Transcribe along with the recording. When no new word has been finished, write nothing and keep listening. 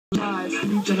lies.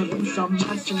 You're gonna lose some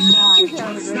life tonight.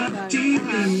 It's not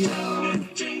deeply.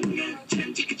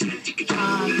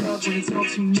 I love when it's all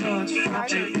too much.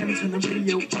 5 a.m. turn the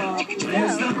radio up.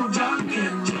 There's no rock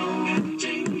and roll.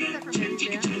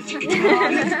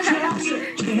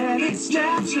 Can it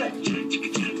snatch it?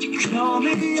 Call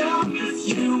me up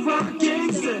if you are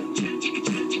gangster.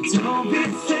 Don't be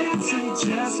fancy,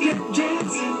 just get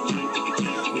dancing.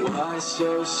 Why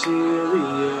so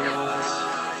serious?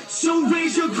 So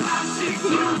raise your glass if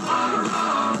you are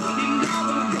wrong. In the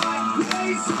right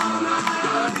place, all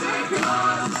night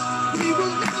because we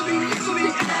will never be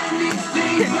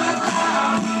anything but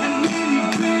loud and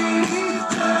really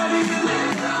dirty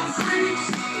little freaks.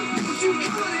 Don't you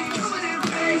come on and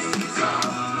raise your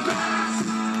glass.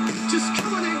 Just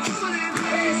come on and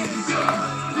raise your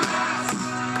glass.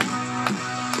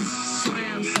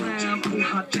 Slam, slam, oh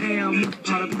hot damn.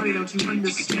 Part of party, don't you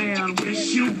understand?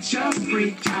 Wish you just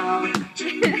freaked out.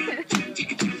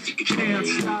 Can't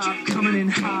stop coming in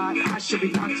hot. I should be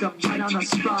locked up right on the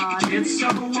spot. It's so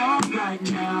long right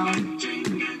now.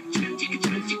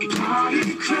 Party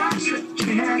crasher,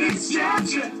 can it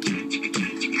snatch it?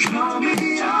 Call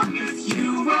me up if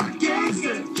you are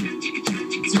gangster.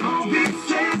 Don't be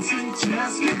fancy,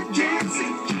 just get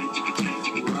dancing.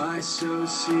 Why so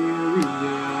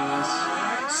serious?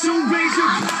 So raise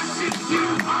your glass if you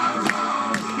are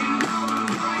wrong. In all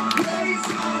the right place,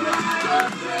 all right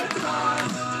up the top.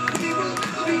 We will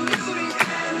never be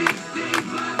anything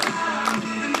but loud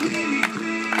and really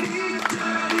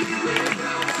dirty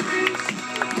little freaks.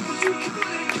 Won't you come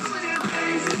on and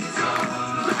raise your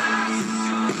glass?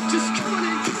 Just come on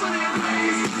and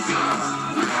raise your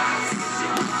glass.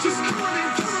 Just come on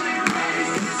and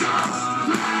raise your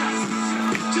glass.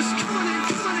 Just come on and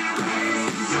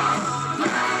raise your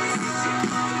glass.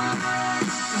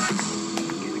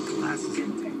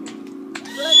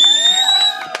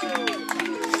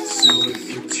 So if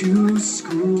you're too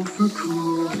school for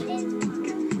cool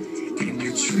and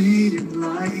you're treated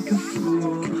like a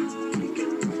fool,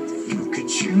 you could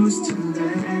choose to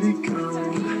let it go.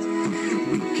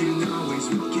 We can always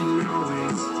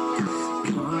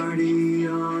party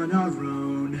on our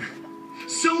own.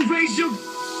 So raise your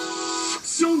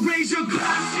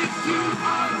glass if you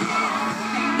are wrong.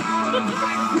 In all the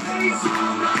right place,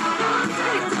 all right on the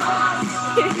top.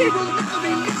 We will never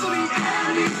be